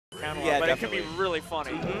analog, Yeah, but definitely. it can be really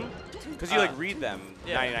funny. Because you like read them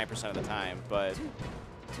 99% of the time, but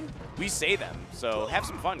we say them, so have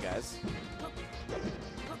some fun, guys.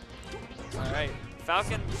 All right,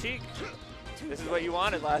 Falcon, Sheik. This is what you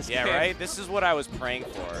wanted last game. Yeah, right? This is what I was praying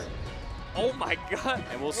for. Oh my god.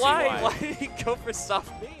 And we'll see why. Why did he go for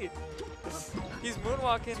soft knee? He's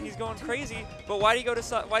moonwalking, he's going crazy, but why did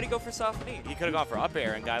he go for soft knee? He could have gone for up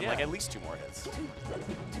air and gotten like at least 2 more hits.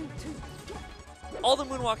 All the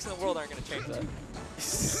moonwalks in the world aren't going to change that.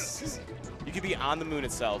 You could be on the moon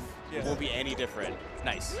itself. It won't be any different.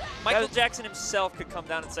 Nice. Michael Jackson himself could come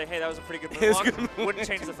down and say, hey, that was a pretty good moonwalk. Wouldn't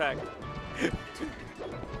change the fact.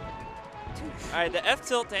 All right, the F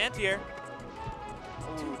tilt to anti-air.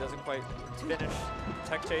 Ooh, doesn't quite finish.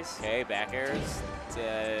 Tech chase. Okay, back airs.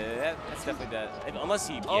 That's definitely dead. Unless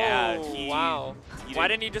he, wow. Why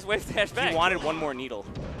didn't he just wave dash back? He wanted one more needle.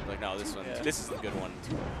 Like, no, this one, this is the good one.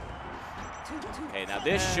 Okay, now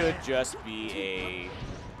this should just be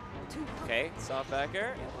a, soft back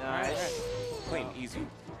air. Nice. Clean, easy.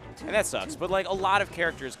 And that sucks, but like a lot of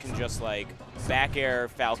characters can just like back air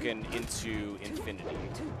Falcon into infinity.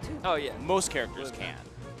 Oh yeah. Most characters can.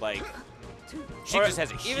 Like, Sheik just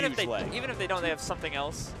has a huge leg. Even if they don't, they have something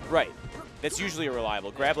else. Right. That's usually a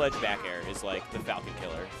reliable. Grab ledge back air is like the Falcon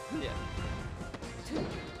killer. Yeah.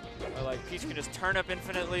 Or like Peach can just turn up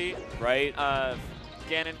infinitely. Right.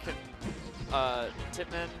 Ganon can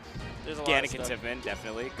Tipman. There's a lot Ganon of can stuff. Tipman,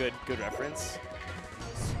 definitely. Good reference.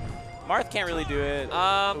 Marth can't really do it.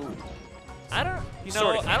 I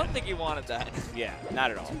don't think he wanted that. Yeah,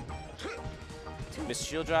 not at all. Missed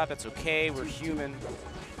shield drop, that's okay. We're human.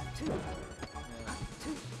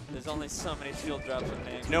 There's only so many shield drops in the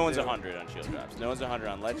game. No one's 100 on shield drops. No one's 100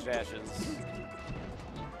 on ledge dashes.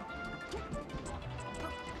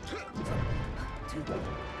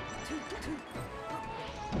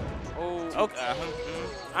 Oh. Okay.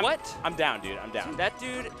 What? I'm down, dude. I'm down. That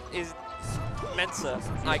dude is Mensa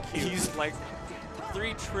IQ. He's like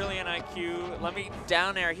 3 trillion IQ. Let me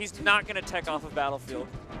down air. He's not gonna tech off of Battlefield.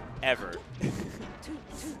 Ever.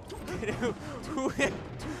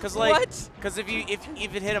 Because if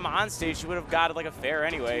it hit him on stage, he would have got like a fair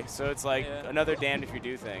anyway. So it's like another damned if you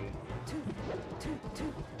do thing.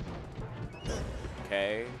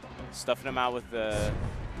 Okay, stuffing him out with the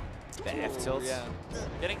F tilts. Yeah,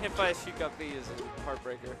 getting hit by a Sheik up B is a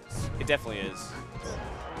heartbreaker. It definitely is.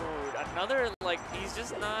 Dude, another he's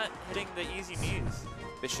just not hitting the easy knees.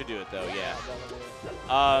 They should do it though, yeah.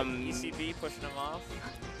 ECB pushing him off.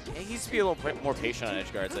 Yeah, he needs to be a little more patient on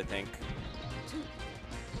edge guards, I think.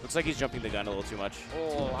 Looks like he's jumping the gun a little too much.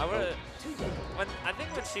 Oh, I think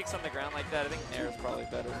when Sheik's on the ground like that, I think Nair is probably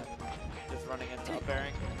better than just running into up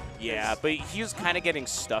airing. Yeah, but he was kind of getting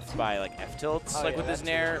stuffed by like F tilts, with his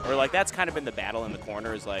Nair, or like that's kind of been the battle in the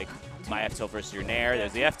corner is like my F tilt versus your Nair.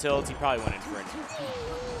 There's the F tilts. He probably went in for it.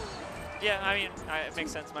 Yeah, I mean, it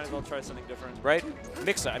makes sense. Might as well try something different. Right?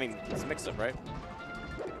 Mix up. I mean, it's a mix up, right?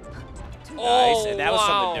 Oh, nice. And that was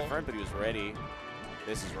something different, but he was ready.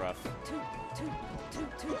 This is rough.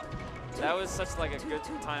 That was such like a good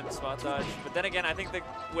timed spot dodge. But then again, I think the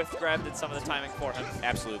whiff grab did some of the timing for him.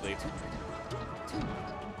 Absolutely.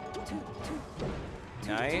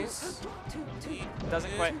 Nice. He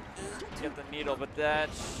doesn't quite get the needle, but that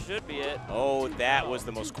should be it. Oh, that was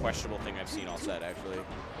the most questionable thing I've seen all set, actually.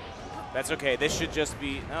 That's okay. This should just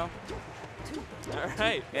be, no. All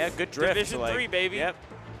right. Yeah, good drift. Division 3, baby. Yep.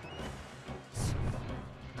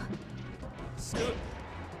 Scoob.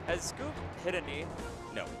 Has Scoob hit a knee?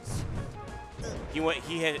 No.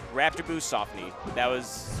 He hit Raptor Boost soft knee. That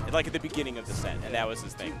was like at the beginning of the set, and that was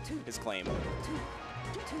his thing, his claim.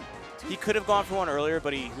 He could have gone for one earlier,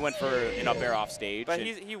 but he went for an up air off stage. But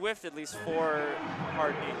he whiffed at least 4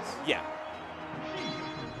 hard knees. Yeah.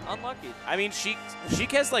 Unlucky. I mean, Sheik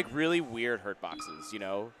has like really weird hurt boxes, you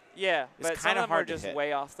know? Yeah, it's but some of them are just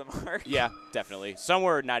way off the mark. Yeah, definitely. Some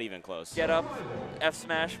were not even close. Get up, F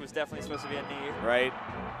smash was definitely supposed to be a knee. Right.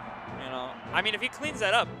 You know, I mean, if he cleans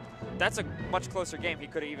that up, that's a much closer game. He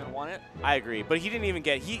could have even won it. I agree, but he didn't even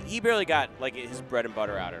get, he barely got like his bread and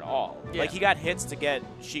butter out at all. Yeah. Like he got hits to get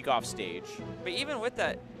Sheik off stage. But even with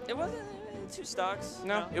that, it wasn't 2 stocks.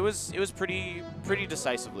 No, it was pretty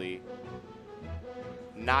decisively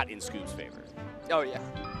not in Scoob's favor. Oh yeah.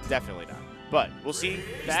 Definitely not. But we'll see.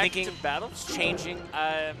 He's Back thinking to battle? changing.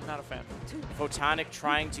 I'm not a fan. Photonic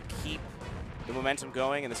trying to keep the momentum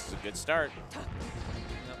going, and this is a good start.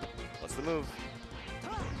 What's the move?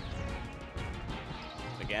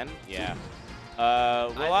 Again? Yeah.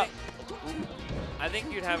 Well, I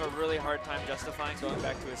think you'd have a really hard time justifying going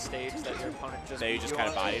back to a stage that your opponent just That you just kind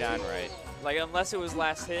of bodied on, right? Like, unless it was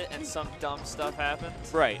last hit and some dumb stuff happened.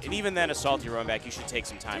 Right, and even then, a salty run back, you should take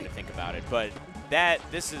some time to think about it. But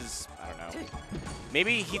this is, I don't know.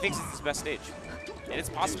 Maybe he thinks it's his best stage, and it's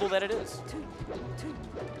possible that it is.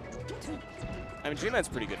 I mean, Dreamland's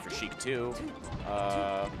pretty good for Sheik too.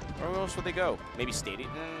 Where else would they go? Maybe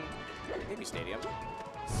Stadium. Maybe Stadium.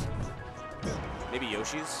 Maybe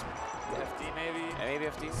Yoshi's. FD maybe. Yeah, maybe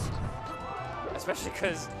FD. Especially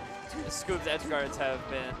because Scoob's edge guards have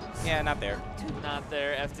been not there. Not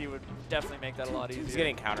there. FD would definitely make that a lot easier. He's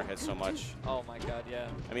getting counter hits so much. Oh my god, yeah.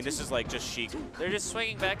 I mean, this is like just Sheik. They're just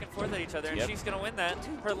swinging back and forth at each other, and Sheik's gonna win that.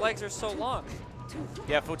 Her legs are so long.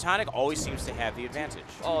 Yeah, Photonic always seems to have the advantage.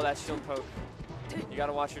 Oh, that shield poke. You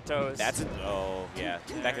gotta watch your toes. Oh, yeah.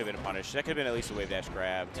 That could have been a punish. That could have been at least a wave dash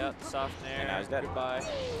grab. Yep, soft nair. And now he's dead. Goodbye.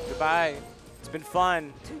 Goodbye. It's been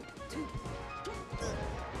fun.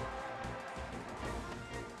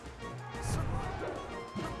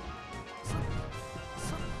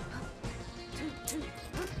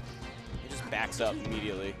 He just backs up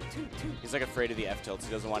immediately. He's like afraid of the F tilts.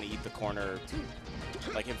 He doesn't want to eat the corner,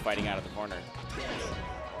 like him fighting out of the corner.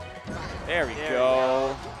 There we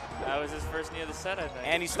go. That was his first knee of the set, I think.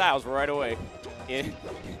 And he styles right away in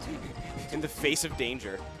the face of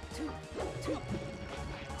danger.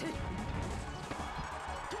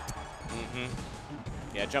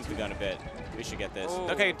 Yeah, jump the gun a bit. We should get this.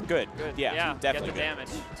 Ooh. Okay, good. Yeah, definitely get the damage.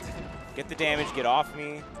 Get the damage, get off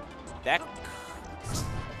me. That, I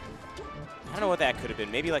don't know what that could have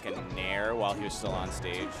been. Maybe like a nair while he was still on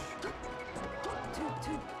stage.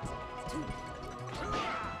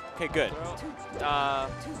 Okay, good.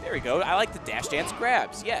 There we go. I like the dash dance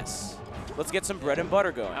grabs. Yes. Let's get some bread and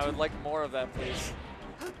butter going. I would like more of that, please.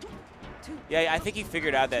 Yeah, I think he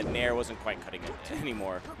figured out that nair wasn't quite cutting it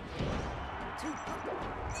anymore.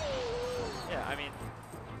 Yeah, I mean,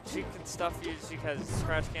 she can stuff you. She has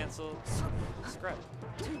scratch cancel. Scrap.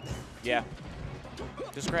 Yeah.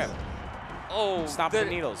 Just grab. Oh, Stomp the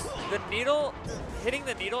needles. The needle, hitting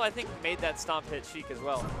the needle, I think made that stomp hit Sheik as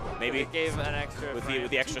well. Maybe. It gave an extra. With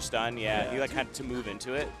the extra stun, yeah. He like had to move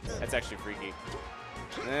into it. That's actually freaky.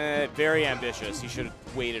 Very ambitious. He should have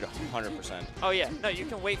waited 100%. Oh yeah, no, you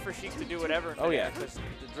can wait for Sheik to do whatever. Oh yeah. Because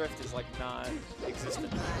the drift is like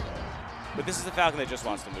non-existent. But this is the Falcon that just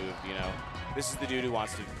wants to move, you know. This is the dude who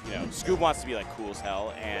wants to, you know, Scoob wants to be like cool as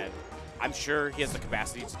hell, and I'm sure he has the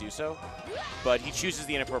capacity to do so, but he chooses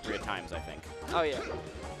the inappropriate times, I think. Oh yeah.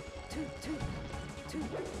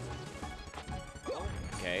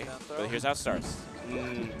 Okay, but here's how it starts.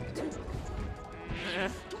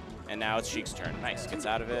 And now it's Sheik's turn. Nice, gets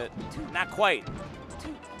out of it. Not quite.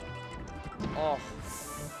 Oh.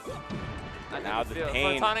 Now the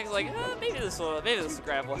pain. Photonic's like, maybe this will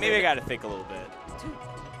grab one. Maybe I got to think a little bit.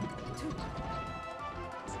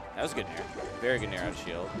 That was a good nair. Very good nair out of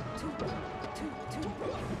shield.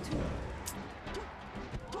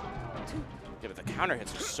 Yeah, but the counter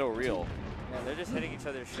hits are so real. Yeah, they're just hitting each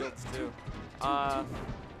other's shields too.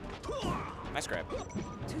 Nice grab.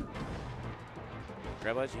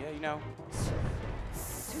 Grab ledge, yeah, you know.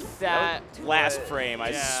 That last frame,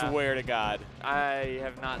 I swear to God. I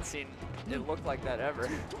have not seen it look like that ever.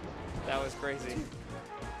 That was crazy.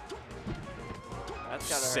 That's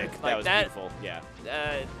gotta sick. Hurt. That was beautiful. Yeah.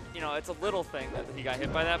 You know, it's a little thing that he got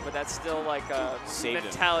hit by that, but that's still like a Saved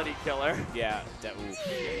mentality killer. Yeah.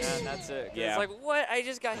 And that's it. Yeah. It's like, what? I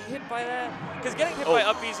just got hit by that? Because getting hit by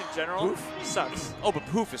up Bs in general sucks. Oh, but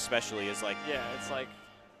poof especially is like. Yeah, it's like.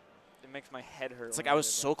 It makes my head hurt. It's like I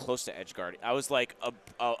was so close to edge guard. I was like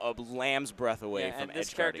a lamb's breath away from edge guarding. And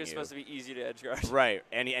this character's supposed to be easy to edge guard. Right,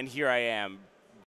 and here I am